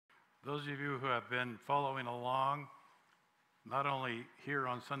Those of you who have been following along, not only here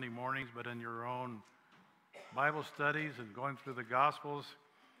on Sunday mornings, but in your own Bible studies and going through the Gospels,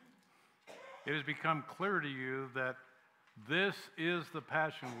 it has become clear to you that this is the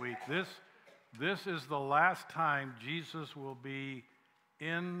Passion Week. This is the last time Jesus will be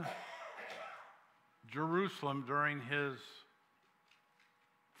in Jerusalem during his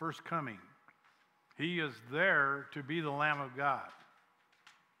first coming. He is there to be the Lamb of God.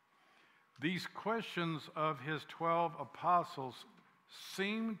 These questions of his 12 apostles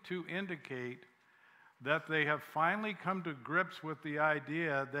seem to indicate that they have finally come to grips with the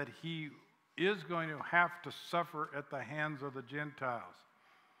idea that he is going to have to suffer at the hands of the Gentiles,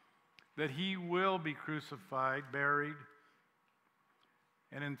 that he will be crucified, buried,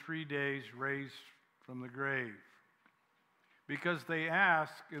 and in 3 days raised from the grave. Because they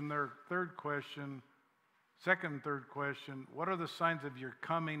ask in their second and third question, what are the signs of your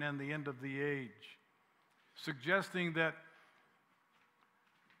coming and the end of the age? Suggesting that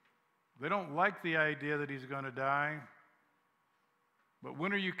they don't like the idea that he's going to die, but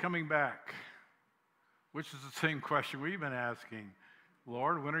when are you coming back? Which is the same question we've been asking.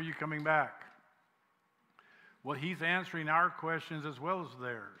 Lord, when are you coming back? Well, he's answering our questions as well as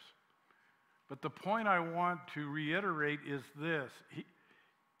theirs. But the point I want to reiterate is this.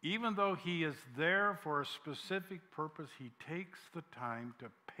 Even though he is there for a specific purpose, he takes the time to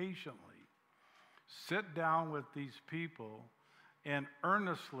patiently sit down with these people and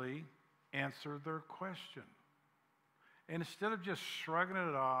earnestly answer their question. And instead of just shrugging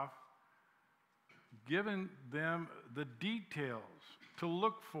it off, giving them the details to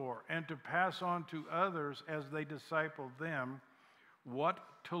look for and to pass on to others as they disciple them, what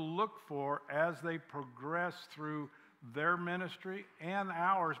to look for as they progress through their ministry and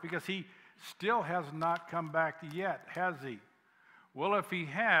ours, because he still has not come back yet, has he? Well, if he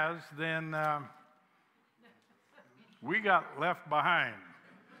has, then we got left behind.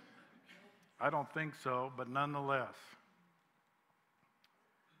 I don't think so, but nonetheless.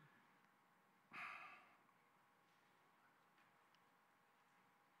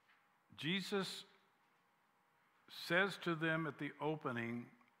 Jesus says to them at the opening,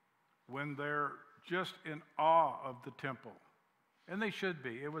 when they're just in awe of the temple, and they should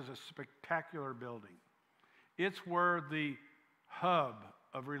be. It was a spectacular building. It's where the hub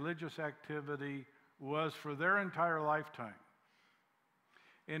of religious activity was for their entire lifetime.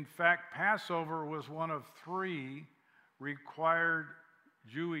 In fact, Passover was one of 3 required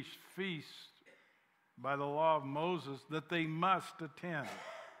Jewish feasts by the law of Moses that they must attend.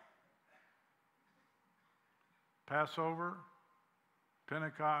 Passover,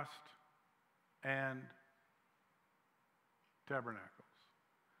 Pentecost, and tabernacles.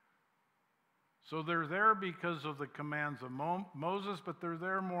 So they're there because of the commands of Moses, but they're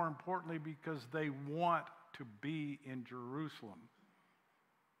there more importantly because they want to be in Jerusalem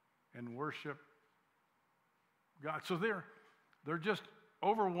and worship God. So they're just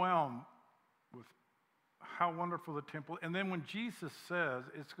overwhelmed with how wonderful the temple. And then when Jesus says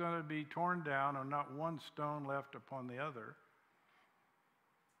it's going to be torn down and not one stone left upon the other,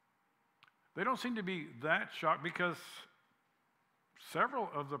 they don't seem to be that shocked because several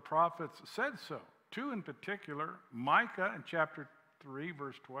of the prophets said so. 2 in particular, Micah in chapter 3,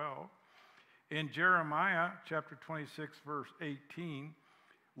 verse 12, in Jeremiah chapter 26, verse 18.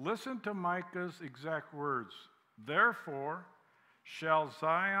 Listen to Micah's exact words. Therefore shall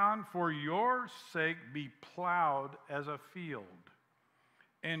Zion for your sake be plowed as a field,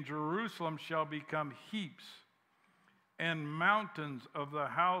 and Jerusalem shall become heaps, and mountains of the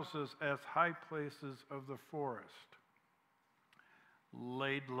houses as high places of the forest,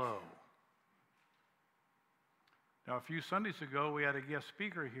 laid low. Now, a few Sundays ago, we had a guest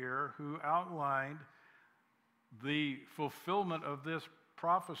speaker here who outlined the fulfillment of this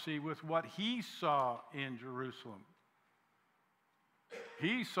prophecy with what he saw in Jerusalem.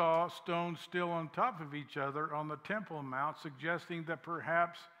 He saw stones still on top of each other on the Temple Mount, suggesting that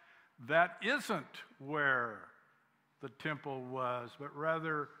perhaps that isn't where the temple was, but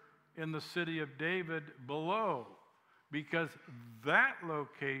rather in the city of David below, because that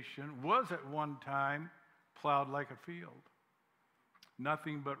location was at one time plowed like a field.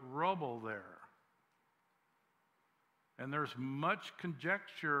 Nothing but rubble there. And there's much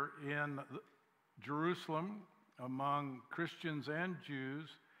conjecture in Jerusalem among Christians and Jews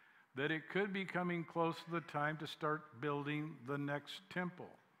that it could be coming close to the time to start building the next temple.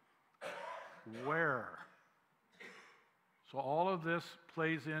 Where? So all of this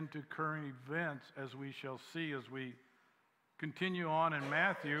plays into current events, as we shall see as we continue on in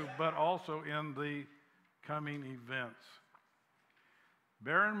Matthew, but also in the coming events.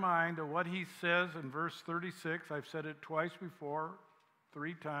 Bear in mind that what he says in verse 36, I've said it twice before,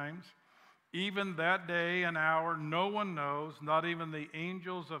 3 times. Even that day and hour no one knows, not even the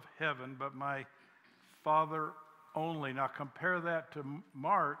angels of heaven, but my Father only. Now compare that to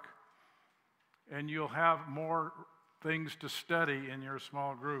Mark, and you'll have more things to study in your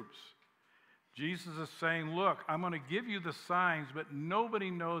small groups. Jesus is saying, look, I'm going to give you the signs, but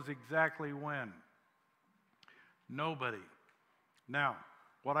nobody knows exactly when. Nobody. Now,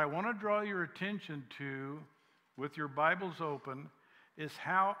 what I want to draw your attention to, with your Bibles open, is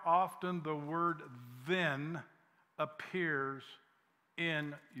how often the word then appears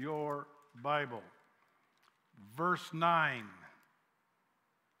in your Bible. Verse 9.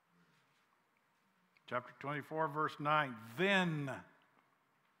 Chapter 24, verse 9. Then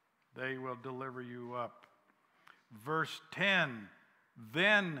they will deliver you up. Verse 10.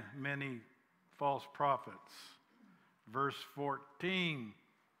 Then many false prophets. Verse 14.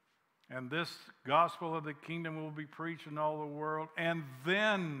 And this gospel of the kingdom will be preached in all the world, and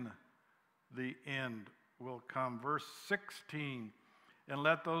then the end will come. Verse 16, and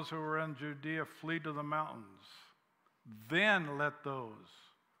let those who are in Judea flee to the mountains. Then let those,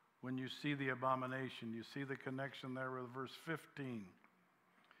 when you see the abomination, you see the connection there with verse 15.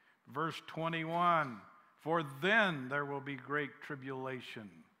 Verse 21, for then there will be great tribulation.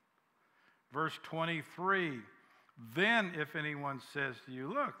 Verse 23, then if anyone says to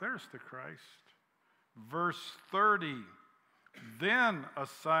you, look, there's the Christ. Verse 30, then a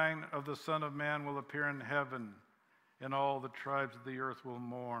sign of the Son of Man will appear in heaven, and all the tribes of the earth will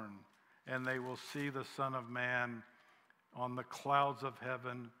mourn, and they will see the Son of Man on the clouds of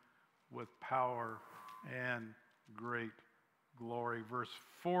heaven with power and great glory. Verse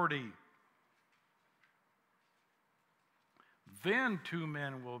 40, then 2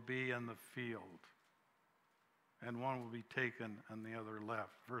 men will be in the field, and one will be taken and the other left.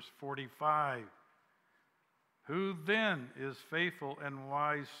 Verse 45, who then is faithful and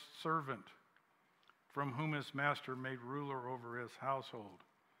wise servant, from whom his master made ruler over his household?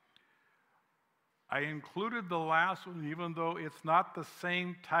 I included the last one, even though it's not the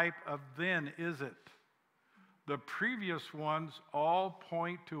same type of then, is it? The previous ones all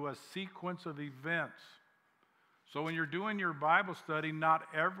point to a sequence of events. So when you're doing your Bible study, not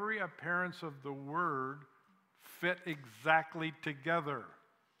every appearance of the word fit exactly together.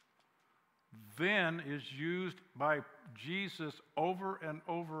 Then is used by Jesus over and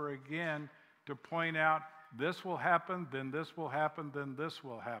over again to point out this will happen, then this will happen, then this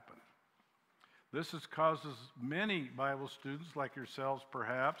will happen. This causes many Bible students, like yourselves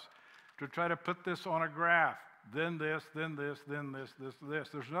perhaps, to try to put this on a graph. Then this, then this, then this, this, this.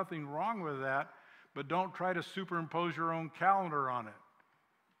 There's nothing wrong with that, but don't try to superimpose your own calendar on it.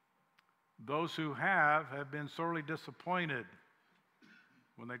 Those who have been sorely disappointed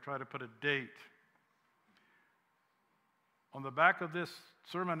when they try to put a date. On the back of this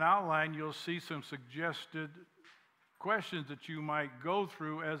sermon outline, you'll see some suggested questions that you might go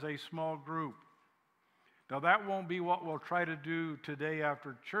through as a small group. Now, that won't be what we'll try to do today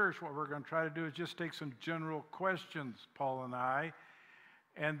after church. What we're going to try to do is just take some general questions, Paul and I,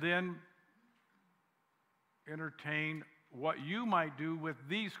 and then entertain what you might do with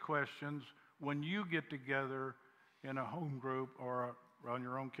these questions when you get together in a home group or around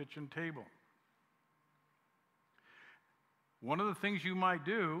your own kitchen table. One of the things you might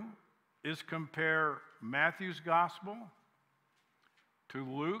do is compare Matthew's gospel to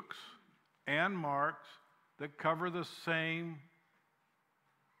Luke's and Mark's that cover the same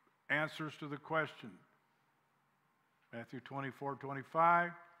answers to the question. Matthew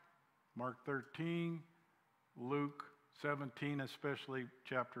 24:25, Mark 13, Luke 17, especially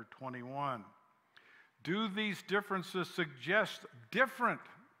chapter 21. Do these differences suggest different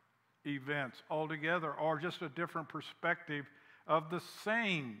events altogether, or just a different perspective of the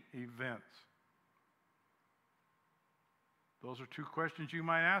same events? Those are 2 questions you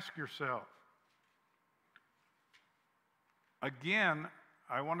might ask yourself. Again,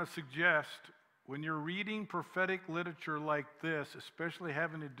 I want to suggest when you're reading prophetic literature like this, especially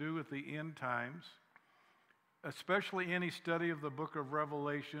having to do with the end times, especially any study of the book of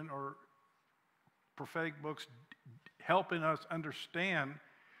Revelation or prophetic books helping us understand.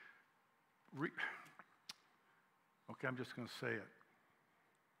 Okay, I'm just going to say it.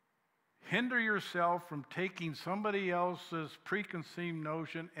 Hinder yourself from taking somebody else's preconceived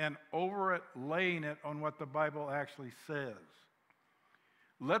notion and overlaying it on what the Bible actually says.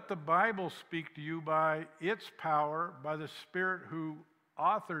 Let the Bible speak to you by its power, by the Spirit who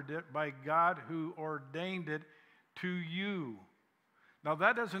authored it, by God who ordained it to you. Now,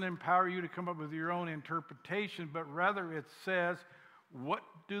 that doesn't empower you to come up with your own interpretation, but rather it says What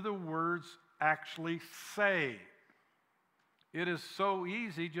do the words actually say? It is so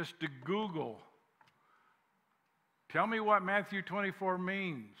easy just to Google. Tell me what Matthew 24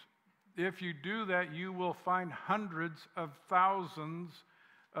 means. If you do that, you will find hundreds of thousands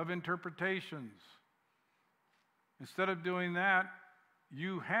of interpretations. Instead of doing that,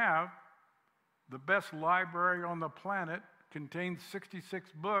 you have the best library on the planet, contains 66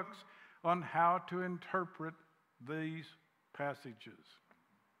 books on how to interpret these passages.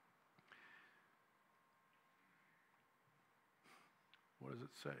 What does it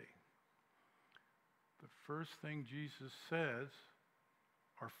say? The first thing Jesus says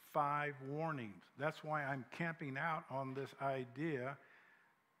are 5 warnings. That's why I'm camping out on this idea.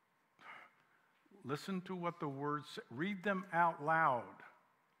 Listen to what the words say. Read them out loud.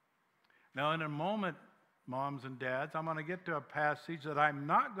 Now, in a moment, moms and dads, I'm going to get to a passage that I'm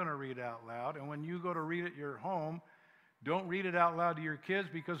not going to read out loud. And when you go to read it at your home, don't read it out loud to your kids,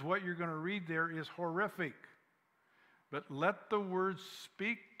 because what you're going to read there is horrific. But let the words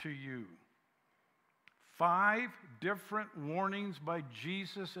speak to you. 5 different warnings by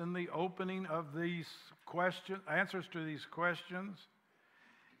Jesus in the opening of these answers to these questions.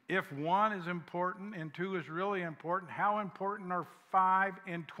 If 1 is important and 2 is really important, how important are 5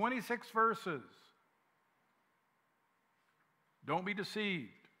 in 26 verses? Don't be deceived.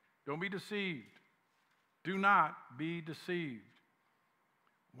 Don't be deceived. Do not be deceived.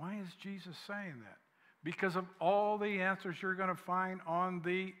 Why is Jesus saying that? Because of all the answers you're going to find on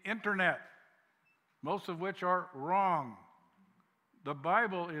the internet, most of which are wrong. The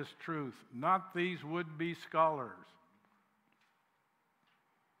Bible is truth, not these would-be scholars.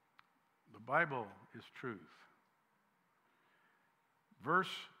 The Bible is truth. Verse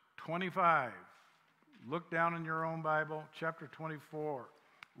 25. Look down in your own Bible, chapter 24.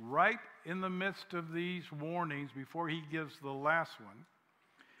 Right in the midst of these warnings, before he gives the last one,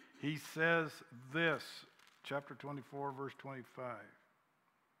 he says this, chapter 24, verse 25.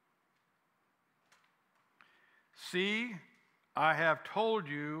 See, I have told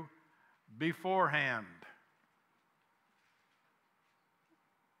you beforehand.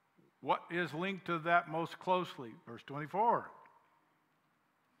 What is linked to that most closely? Verse 24.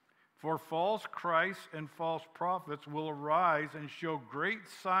 For false Christs and false prophets will arise and show great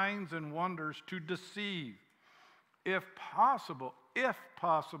signs and wonders to deceive, if possible,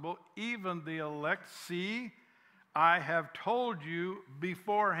 even the elect. See, I have told you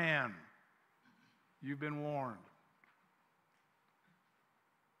beforehand. You've been warned.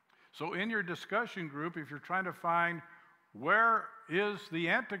 So in your discussion group, if you're trying to find where is the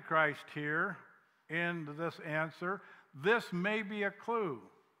Antichrist here in this answer, this may be a clue.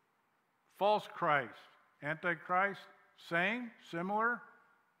 False Christ, Antichrist, same, similar,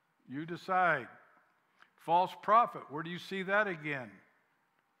 you decide. False prophet, where do you see that again?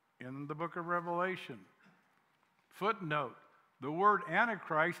 In the book of Revelation. Footnote, the word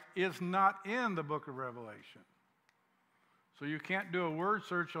Antichrist is not in the book of Revelation. So you can't do a word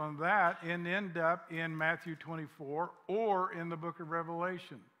search on that and end up in Matthew 24 or in the book of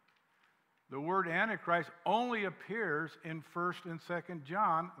Revelation. The word Antichrist only appears in 1st and 2nd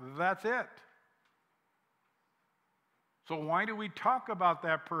John. That's it. So why do we talk about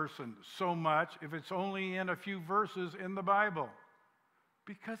that person so much if it's only in a few verses in the Bible?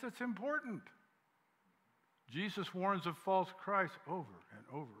 Because it's important. Jesus warns of false Christ over and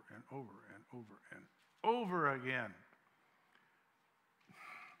over and over and over and over again.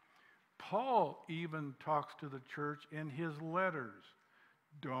 Paul even talks to the church in his letters.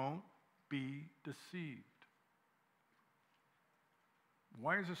 Don't be deceived.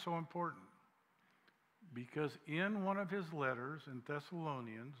 Why is this so important? Because in one of his letters in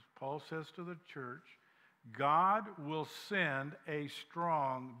Thessalonians, Paul says to the church, God will send a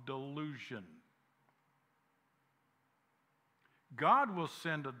strong delusion. God will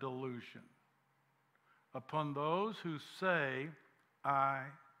send a delusion upon those who say, I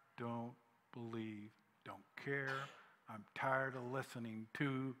don't believe, don't care, I'm tired of listening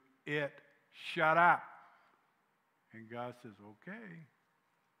to it, shut up. And God says, okay.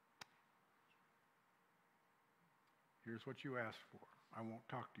 Here's what you asked for. I won't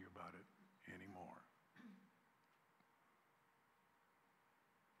talk to you about it anymore.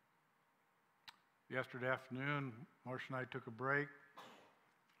 Yesterday afternoon, Marcia and I took a break.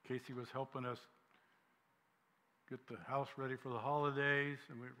 Casey was helping us get the house ready for the holidays,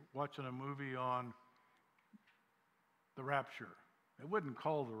 and we were watching a movie on the rapture. It wasn't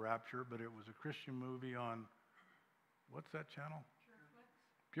called The Rapture, but it was a Christian movie on, what's that channel?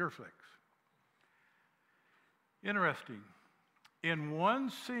 PureFlix. Interesting. In one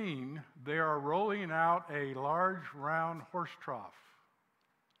scene, they are rolling out a large round horse trough.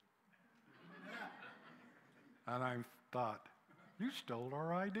 And I thought, you stole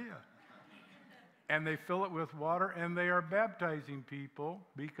our idea. And they fill it with water, and they are baptizing people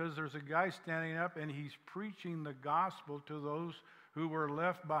because there's a guy standing up, and he's preaching the gospel to those who were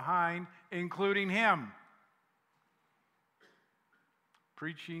left behind, including him.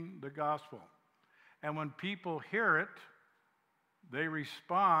 Preaching the gospel. And when people hear it, they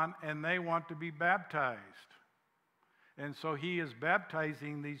respond, and they want to be baptized. And so he is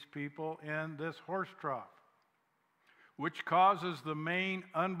baptizing these people in this horse trough, which causes the main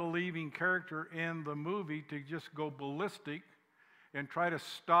unbelieving character in the movie to just go ballistic and try to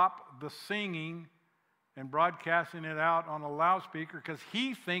stop the singing and broadcasting it out on a loudspeaker because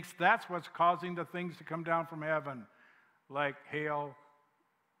he thinks that's what's causing the things to come down from heaven, like hail,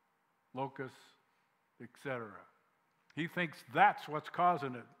 locusts, etc. He thinks that's what's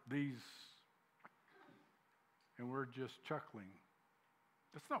causing it, and we're just chuckling.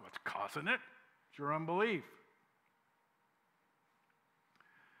 That's not what's causing it. It's your unbelief.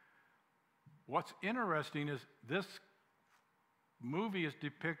 What's interesting is this movie is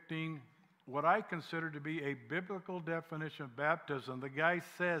depicting what I consider to be a biblical definition of baptism. The guy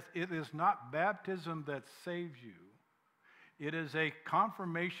says it is not baptism that saves you. It is a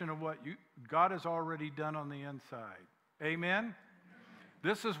confirmation of what God has already done on the inside. Amen?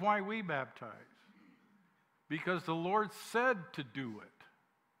 This is why we baptize. Because the Lord said to do it.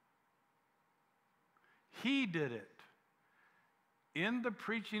 He did it. In the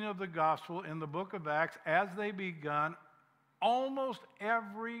preaching of the gospel in the book of Acts, as they begun, almost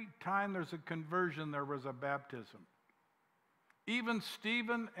every time there's a conversion, there was a baptism. Even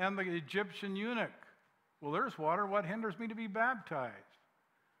Stephen and the Egyptian eunuch. Well, there's water. What hinders me to be baptized?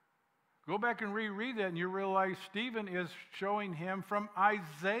 Go back and reread that, and you realize Stephen is showing him from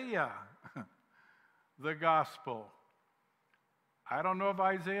Isaiah the gospel. I don't know if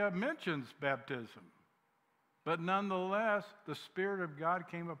Isaiah mentions baptism, but nonetheless, the Spirit of God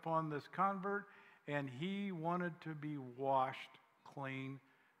came upon this convert, and he wanted to be washed clean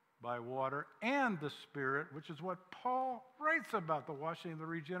by water and the Spirit, which is what Paul writes about, the washing and the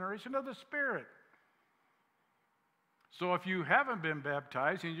regeneration of the Spirit. So if you haven't been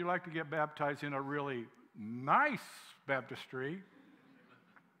baptized and you'd like to get baptized in a really nice baptistry,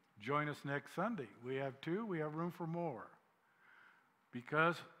 join us next Sunday. We have 2, we have room for more.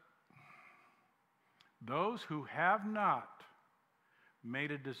 Because those who have not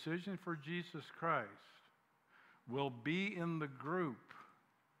made a decision for Jesus Christ will be in the group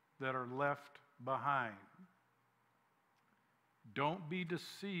that are left behind. Don't be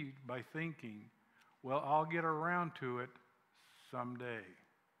deceived by thinking, well, I'll get around to it someday.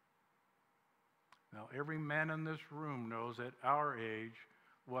 Now, every man in this room knows at our age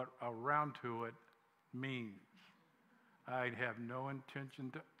what around to it means. I'd have no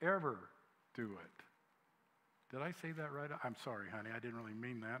intention to ever do it. Did I say that right? I'm sorry, honey. I didn't really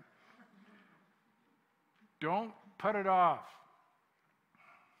mean that. Don't put it off.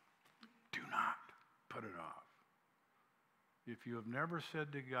 Do not put it off. If you have never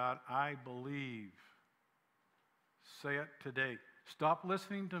said to God, I believe, say it today. Stop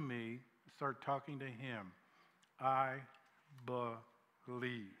listening to me. Start talking to Him. I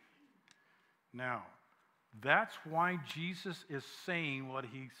believe. Now, that's why Jesus is saying what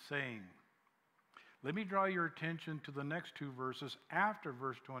He's saying. Let me draw your attention to the next 2 verses after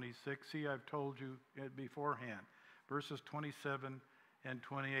verse 26. See, I've told you it beforehand. Verses 27 and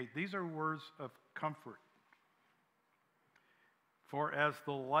 28. These are words of comfort. For as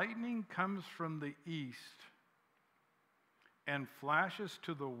the lightning comes from the east and flashes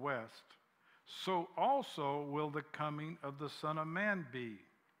to the west, so also will the coming of the Son of Man be.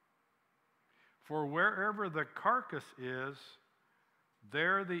 For wherever the carcass is,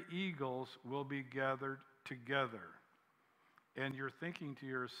 there the eagles will be gathered together. And you're thinking to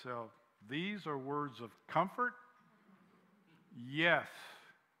yourself, these are words of comfort? Yes.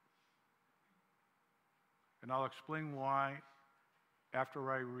 And I'll explain why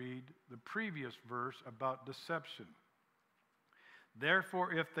after I read the previous verse about deception.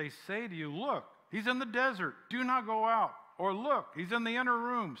 Therefore, if they say to you, look, he's in the desert, do not go out. Or look, he's in the inner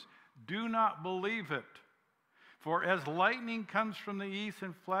rooms, do not believe it. For as lightning comes from the east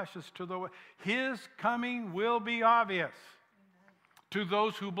and flashes to the west, his coming will be obvious to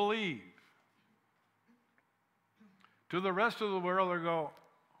those who believe. To the rest of the world, they go,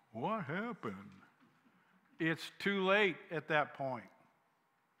 what happened? It's too late at that point.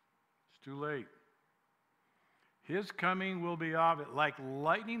 It's too late. His coming will be obvious. Like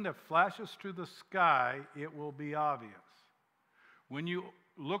lightning that flashes through the sky, it will be obvious. When you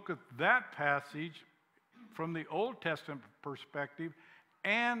look at that passage from the Old Testament perspective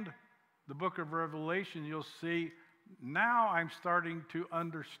and the book of Revelation, you'll see now I'm starting to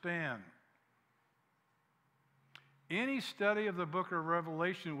understand. Any study of the book of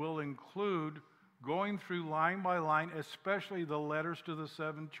Revelation will include going through line by line, especially the letters to the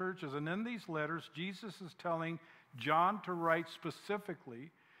 7 churches. And in these letters, Jesus is telling John to write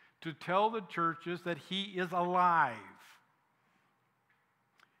specifically to tell the churches that he is alive.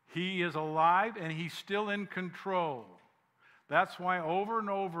 He is alive and he's still in control. That's why over and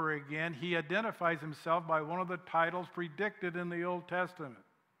over again he identifies himself by one of the titles predicted in the Old Testament.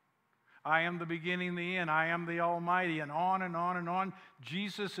 I am the beginning and the end. I am the Almighty, and on and on and on.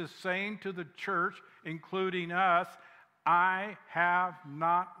 Jesus is saying to the church, including us, I have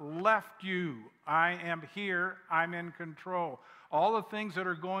not left you. I am here. I'm in control. All the things that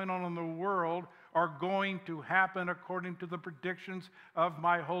are going on in the world are going to happen according to the predictions of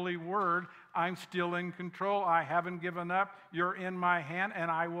my holy word. I'm still in control. I haven't given up. You're in my hand, and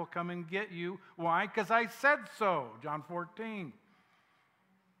I will come and get you. Why? Because I said so. John 14.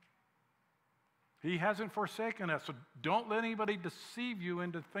 He hasn't forsaken us. So don't let anybody deceive you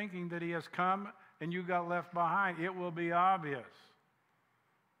into thinking that he has come and you got left behind. It will be obvious.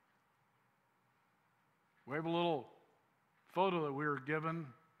 We have a little photo that we were given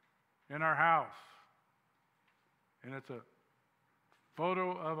in our house. And it's a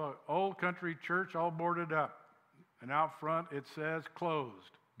photo of an old country church all boarded up. And out front it says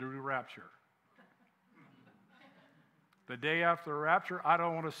closed due to rapture. The day after the rapture, I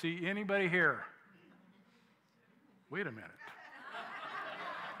don't want to see anybody here. Wait a minute.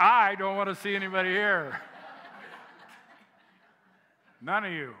 I don't want to see anybody here. None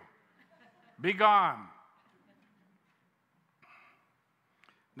of you. Be gone.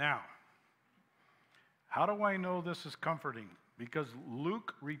 Now, how do I know this is comforting? Because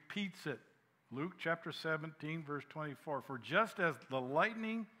Luke repeats it. Luke chapter 17, verse 24. For just as the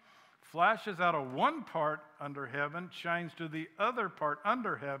lightning flashes out of one part under heaven, shines to the other part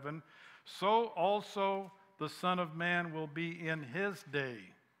under heaven, so also the Son of Man will be in his day.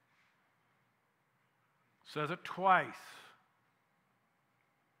 Says it twice.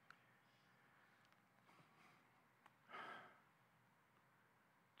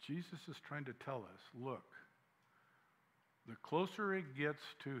 Jesus is trying to tell us, look, the closer it gets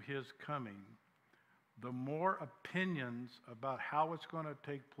to his coming, the more opinions about how it's going to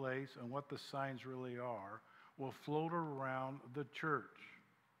take place and what the signs really are will float around the church,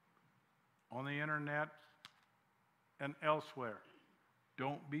 on the internet, and elsewhere.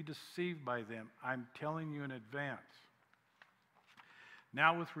 Don't be deceived by them. I'm telling you in advance.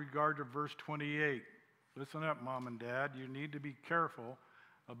 Now with regard to verse 28, listen up, Mom and Dad. You need to be careful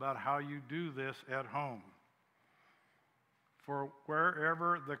about how you do this at home. For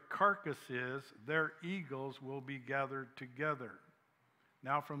wherever the carcass is, their eagles will be gathered together.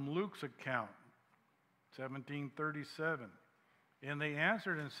 Now from Luke's account, 1737. And they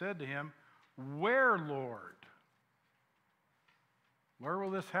answered and said to him, Where, Lord? Where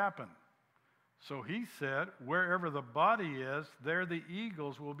will this happen? So he said, wherever the body is, there the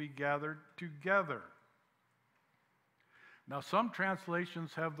eagles will be gathered together. Now, some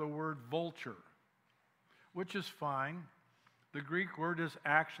translations have the word vulture, which is fine. The Greek word is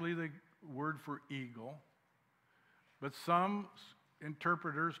actually the word for eagle. But some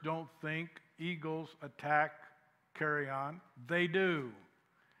interpreters don't think eagles attack carrion. They do.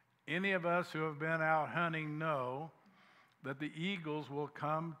 Any of us who have been out hunting know that the eagles will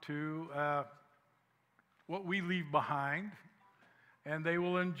come to what we leave behind, and they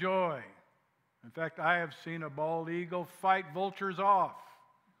will enjoy. In fact, I have seen a bald eagle fight vultures off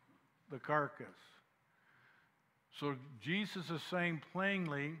the carcass. So Jesus is saying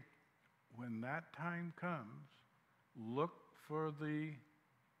plainly, when that time comes, look for the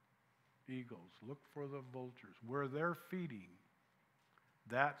eagles, look for the vultures. Where they're feeding,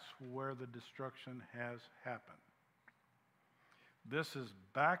 that's where the destruction has happened. This is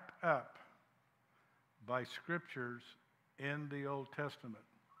backed up by scriptures in the Old Testament.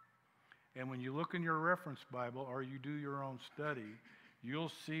 And when you look in your reference Bible or you do your own study,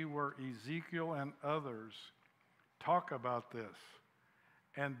 you'll see where Ezekiel and others talk about this.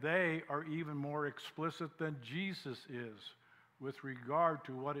 And they are even more explicit than Jesus is with regard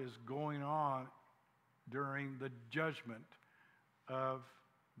to what is going on during the judgment of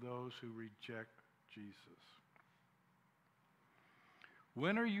those who reject Jesus.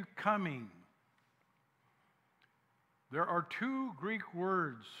 When are you coming? There are two Greek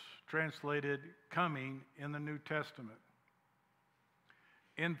words translated coming in the New Testament.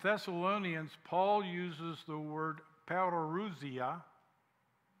 In Thessalonians, Paul uses the word parousia,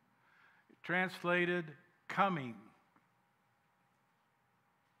 translated coming.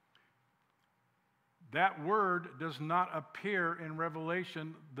 That word does not appear in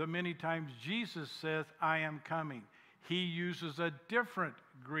Revelation the many times Jesus says, I am coming. He uses a different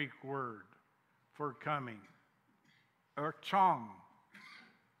Greek word for coming, or chong.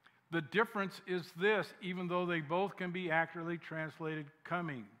 The difference is this, even though they both can be accurately translated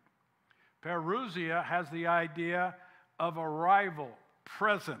coming. Parousia has the idea of arrival,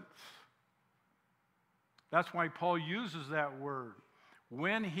 presence. That's why Paul uses that word.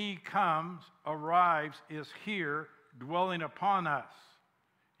 When he comes, arrives, is here, dwelling upon us.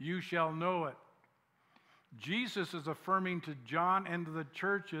 You shall know it. Jesus is affirming to John and to the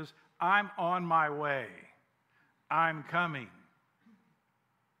churches, I'm on my way. I'm coming.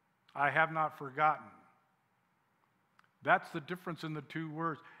 I have not forgotten. That's the difference in the two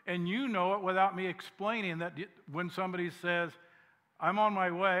words. And you know it without me explaining that when somebody says, I'm on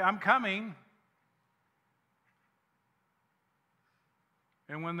my way, I'm coming.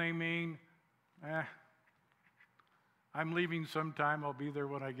 And when they mean, I'm leaving sometime, I'll be there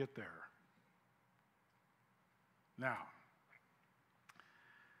when I get there. Now,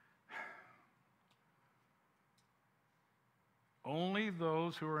 only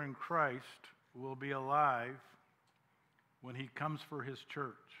those who are in Christ will be alive when he comes for his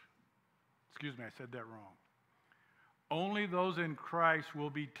church. Excuse me, I said that wrong. Only those in Christ will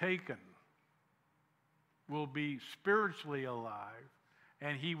be taken, will be spiritually alive,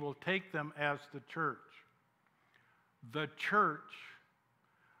 and he will take them as the church. The church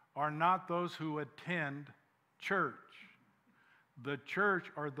are not those who attend church. The church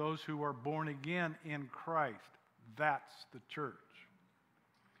are those who are born again in Christ. That's the church.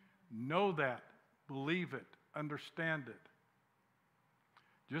 Know that, believe it, understand it.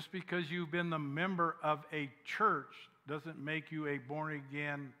 Just because you've been the member of a church doesn't make you a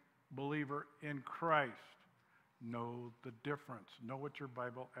born-again believer in Christ. Know the difference. Know what your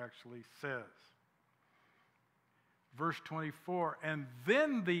Bible actually says. Verse 24, and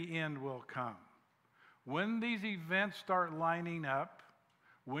then the end will come. When these events start lining up,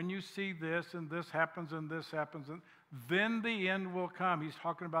 when you see this and this happens and this happens, then the end will come. He's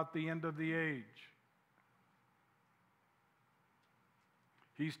talking about the end of the age.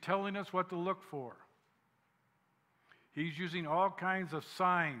 He's telling us what to look for. He's using all kinds of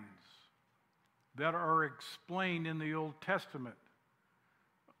signs that are explained in the Old Testament.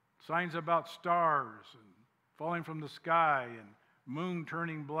 Signs about stars and falling from the sky and moon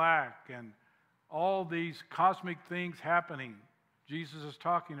turning black and all these cosmic things happening Jesus is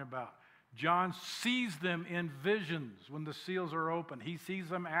talking about. John sees them in visions when the seals are open. He sees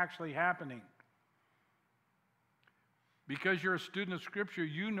them actually happening. Because you're a student of Scripture,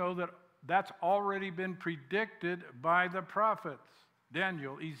 you know that that's already been predicted by the prophets.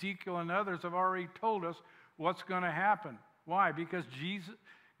 Daniel, Ezekiel, and others have already told us what's going to happen. Why? Because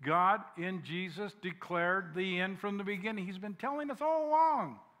God in Jesus declared the end from the beginning. He's been telling us all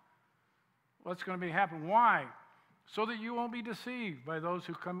along what's going to be happening. Why? So that you won't be deceived by those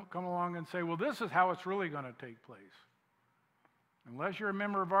who come along and say, well, this is how it's really going to take place. Unless you're a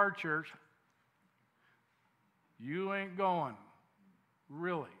member of our church, you ain't going,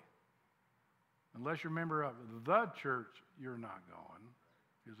 really. Unless you're a member of the church, you're not going,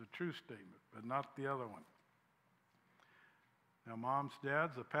 is a true statement, but not the other one. Now, moms,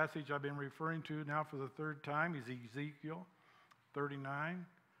 dads, the passage I've been referring to now for the third time is Ezekiel 39,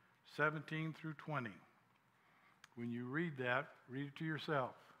 17 through 20. When you read that, read it to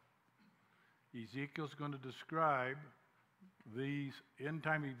yourself. Ezekiel's going to describe these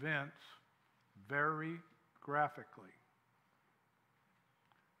end-time events very graphically.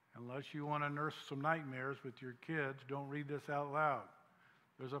 Unless you want to nurse some nightmares with your kids, don't read this out loud.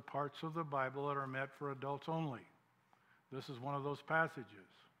 There's parts of the Bible that are meant for adults only. This is one of those passages.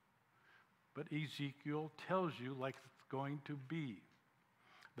 But Ezekiel tells you like it's going to be.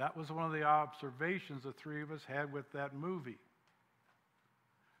 That was one of the observations the three of us had with that movie.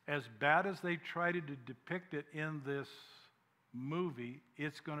 As bad as they tried to depict it in this movie,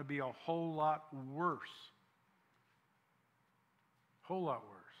 it's going to be a whole lot worse. Whole lot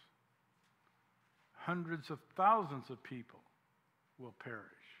worse. Hundreds of thousands of people will perish.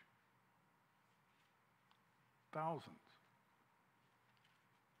 Thousands.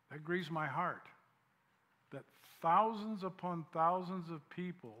 That grieves my heart. That thousands upon thousands of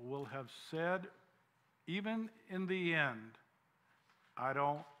people will have said, even in the end, I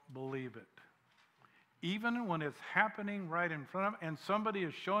don't believe it. Even when it's happening right in front of them, and somebody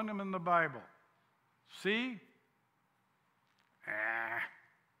is showing them in the Bible. See?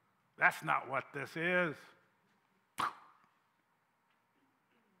 That's not what this is.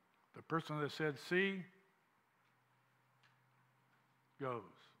 The person that said, see, goes,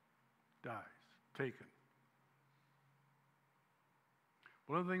 dies. taken.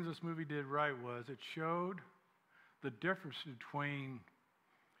 One of the things this movie did right was it showed the difference between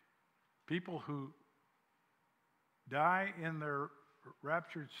people who die in their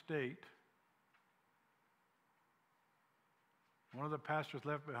raptured state. One of the pastors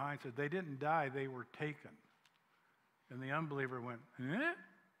left behind said they didn't die, they were taken. And the unbeliever went, eh?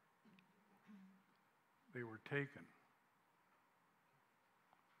 They were taken.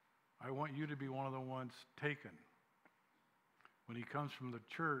 I want you to be one of the ones taken. When he comes from the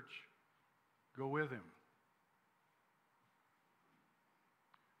church, go with him.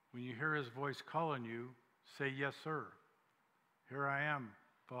 When you hear his voice calling you, say, yes, sir. Here I am,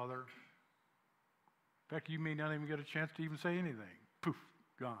 Father. In fact, you may not even get a chance to even say anything. Poof,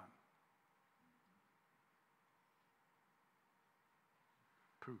 gone.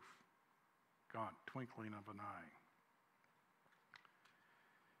 Poof, gone, twinkling of an eye.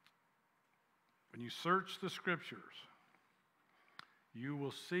 When you search the scriptures, you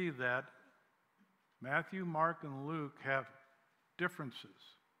will see that Matthew, Mark, and Luke have differences.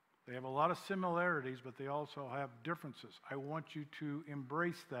 They have a lot of similarities, but they also have differences. I want you to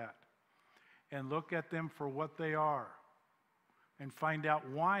embrace that and look at them for what they are and find out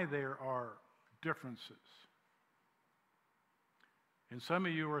why there are differences. And some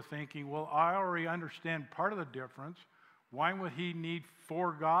of you are thinking, well, I already understand part of the difference. Why would he need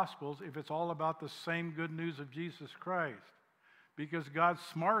 4 gospels if it's all about the same good news of Jesus Christ? Because God's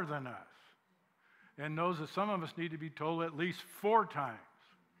smarter than us and knows that some of us need to be told at least 4 times.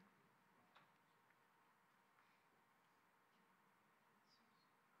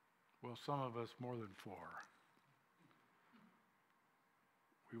 Well, some of us more than 4.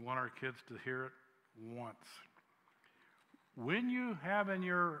 We want our kids to hear it once. When you have in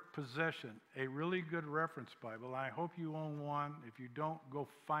your possession a really good reference Bible, and I hope you own one. If you don't, go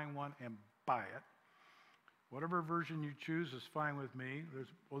find one and buy it. Whatever version you choose is fine with me.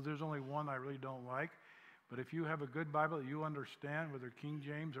 There's only one I really don't like. But if you have a good Bible that you understand, whether King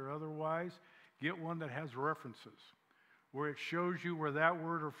James or otherwise, get one that has references, where it shows you where that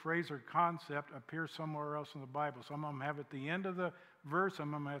word or phrase or concept appears somewhere else in the Bible. Some of them have at the end of the verse,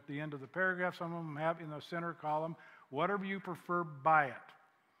 some of them at the end of the paragraph, some of them have in the center column. Whatever you prefer, buy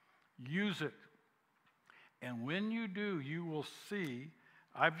it. Use it. And when you do, you will see,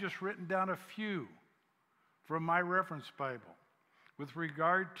 I've just written down a few from my reference Bible with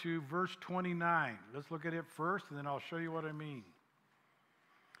regard to verse 29. Let's look at it first, and then I'll show you what I mean.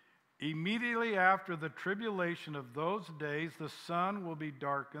 Immediately after the tribulation of those days, the sun will be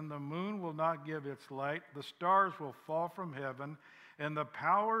darkened, the moon will not give its light, the stars will fall from heaven, and the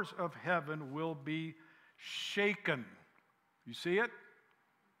powers of heaven will be shaken. You see it?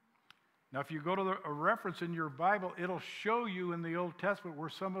 Now, if you go to a reference in your Bible, it'll show you in the Old Testament where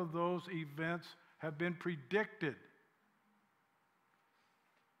some of those events have been predicted.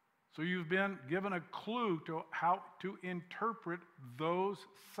 So you've been given a clue to how to interpret those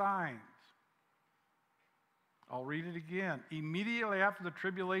signs. I'll read it again. Immediately after the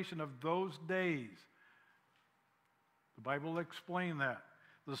tribulation of those days, the Bible will explain that.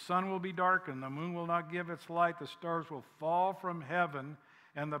 The sun will be darkened, the moon will not give its light, the stars will fall from heaven,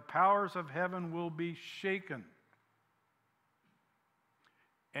 and the powers of heaven will be shaken.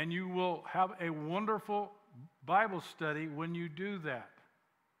 And you will have a wonderful Bible study when you do that.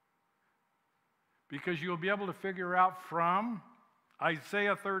 Because you'll be able to figure out from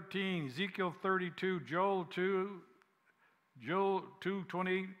Isaiah 13, Ezekiel 32, Joel 2, Joel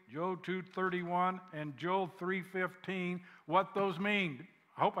 2:20, Joel 2:31, and Joel 3:15, what those mean.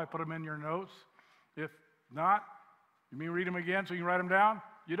 I hope I put them in your notes. If not, you mean read them again so you can write them down?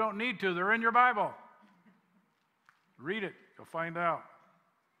 You don't need to. They're in your Bible. Read it. You'll find out.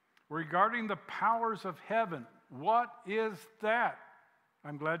 Regarding the powers of heaven, what is that?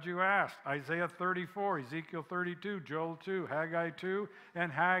 I'm glad you asked. Isaiah 34, Ezekiel 32, Joel 2, Haggai 2,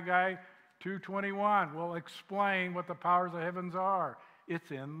 and Haggai 2:21 will explain what the powers of heavens are. It's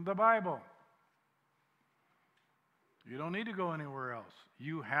in the Bible. You don't need to go anywhere else.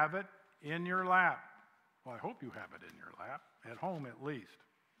 You have it in your lap. Well, I hope you have it in your lap, at home at least.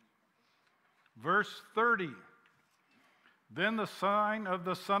 Verse 30. Then the sign of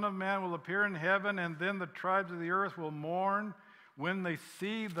the Son of Man will appear in heaven, and then the tribes of the earth will mourn when they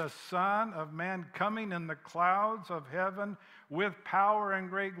see the Son of Man coming in the clouds of heaven with power and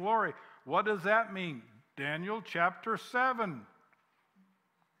great glory. What does that mean? Daniel chapter 7,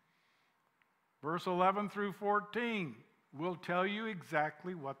 verse 11 through 14 will tell you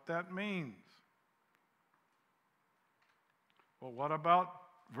exactly what that means. Well, what about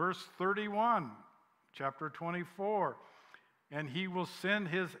verse 31, chapter 24? And he will send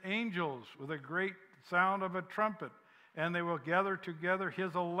his angels with a great sound of a trumpet, and they will gather together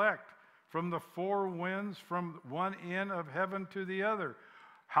his elect from the four winds, from one end of heaven to the other.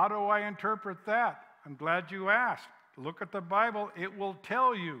 How do I interpret that? I'm glad you asked. Look at the Bible. It will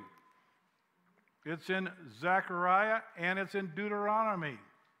tell you. It's in Zechariah and it's in Deuteronomy.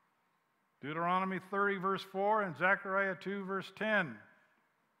 Deuteronomy 30, verse 4, and Zechariah 2, verse 10.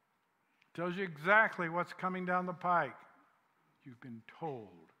 Tells you exactly what's coming down the pike. You've been told.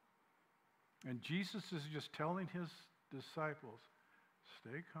 And Jesus is just telling his disciples,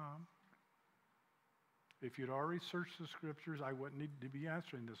 stay calm. If you'd already searched the scriptures, I wouldn't need to be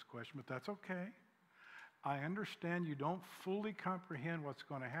answering this question, but that's okay. I understand you don't fully comprehend what's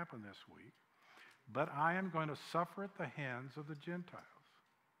going to happen this week, but I am going to suffer at the hands of the Gentiles.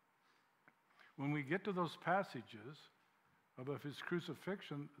 When we get to those passages of his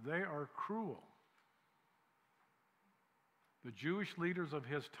crucifixion, they are cruel. The Jewish leaders of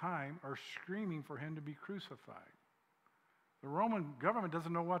his time are screaming for him to be crucified. The Roman government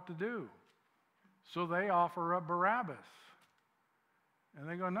doesn't know what to do. So they offer up Barabbas. And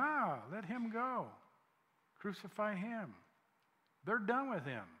they go, no, let him go. Crucify him. They're done with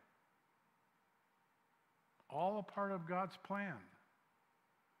him. All a part of God's plan.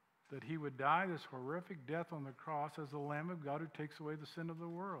 That he would die this horrific death on the cross as the Lamb of God who takes away the sin of the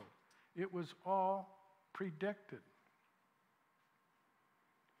world. It was all predicted.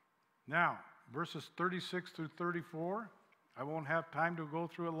 Now, verses 36 through 34, I won't have time to go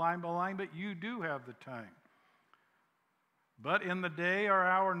through it line by line, but you do have the time. But in the day or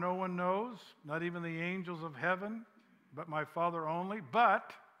hour no one knows, not even the angels of heaven, but my Father only.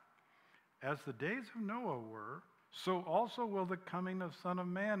 But as the days of Noah were, so also will the coming of Son of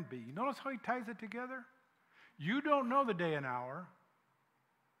Man be. You notice how he ties it together? You don't know the day and hour,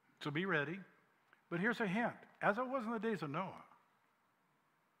 so be ready. But here's a hint. As it was in the days of Noah.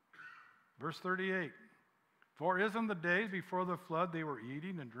 Verse 38. For as in the days before the flood they were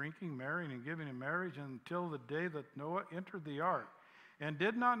eating and drinking, marrying and giving in marriage until the day that Noah entered the ark, and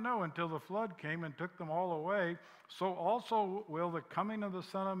did not know until the flood came and took them all away, so also will the coming of the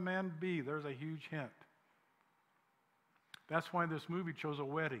Son of Man be. There's a huge hint. That's why this movie chose a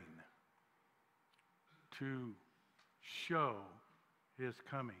wedding, to show his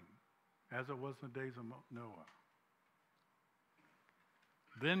coming, as it was in the days of Noah.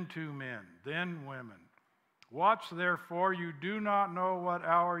 Then two men, then women. Watch therefore, you do not know what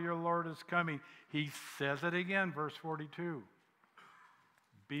hour your Lord is coming. He says it again, verse 42.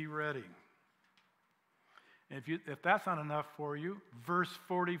 Be ready. If that's not enough for you, verse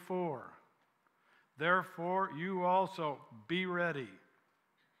 44. Therefore, you also be ready.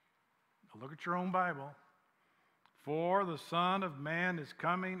 Now look at your own Bible. For the Son of Man is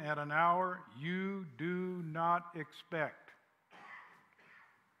coming at an hour you do not expect.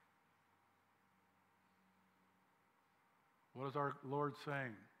 What is our Lord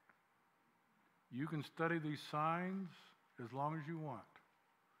saying? You can study these signs as long as you want.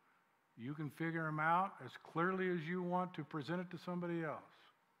 You can figure them out as clearly as you want to present it to somebody else.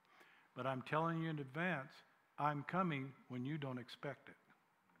 But I'm telling you in advance, I'm coming when you don't expect it.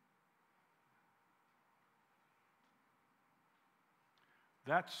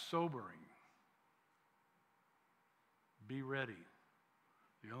 That's sobering. Be ready.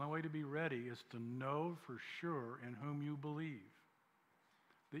 The only way to be ready is to know for sure in whom you believe.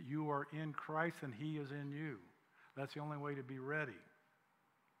 That you are in Christ and he is in you. That's the only way to be ready.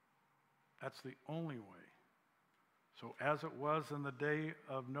 That's the only way. So as it was in the day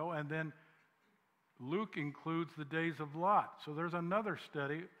of Noah, and then Luke includes the days of Lot. So there's another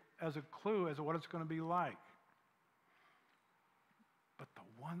study as a clue as to what it's going to be like. But the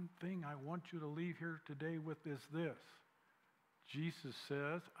one thing I want you to leave here today with is this. Jesus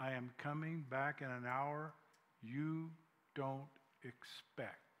says, I am coming back in an hour you don't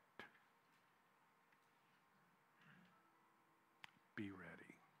expect.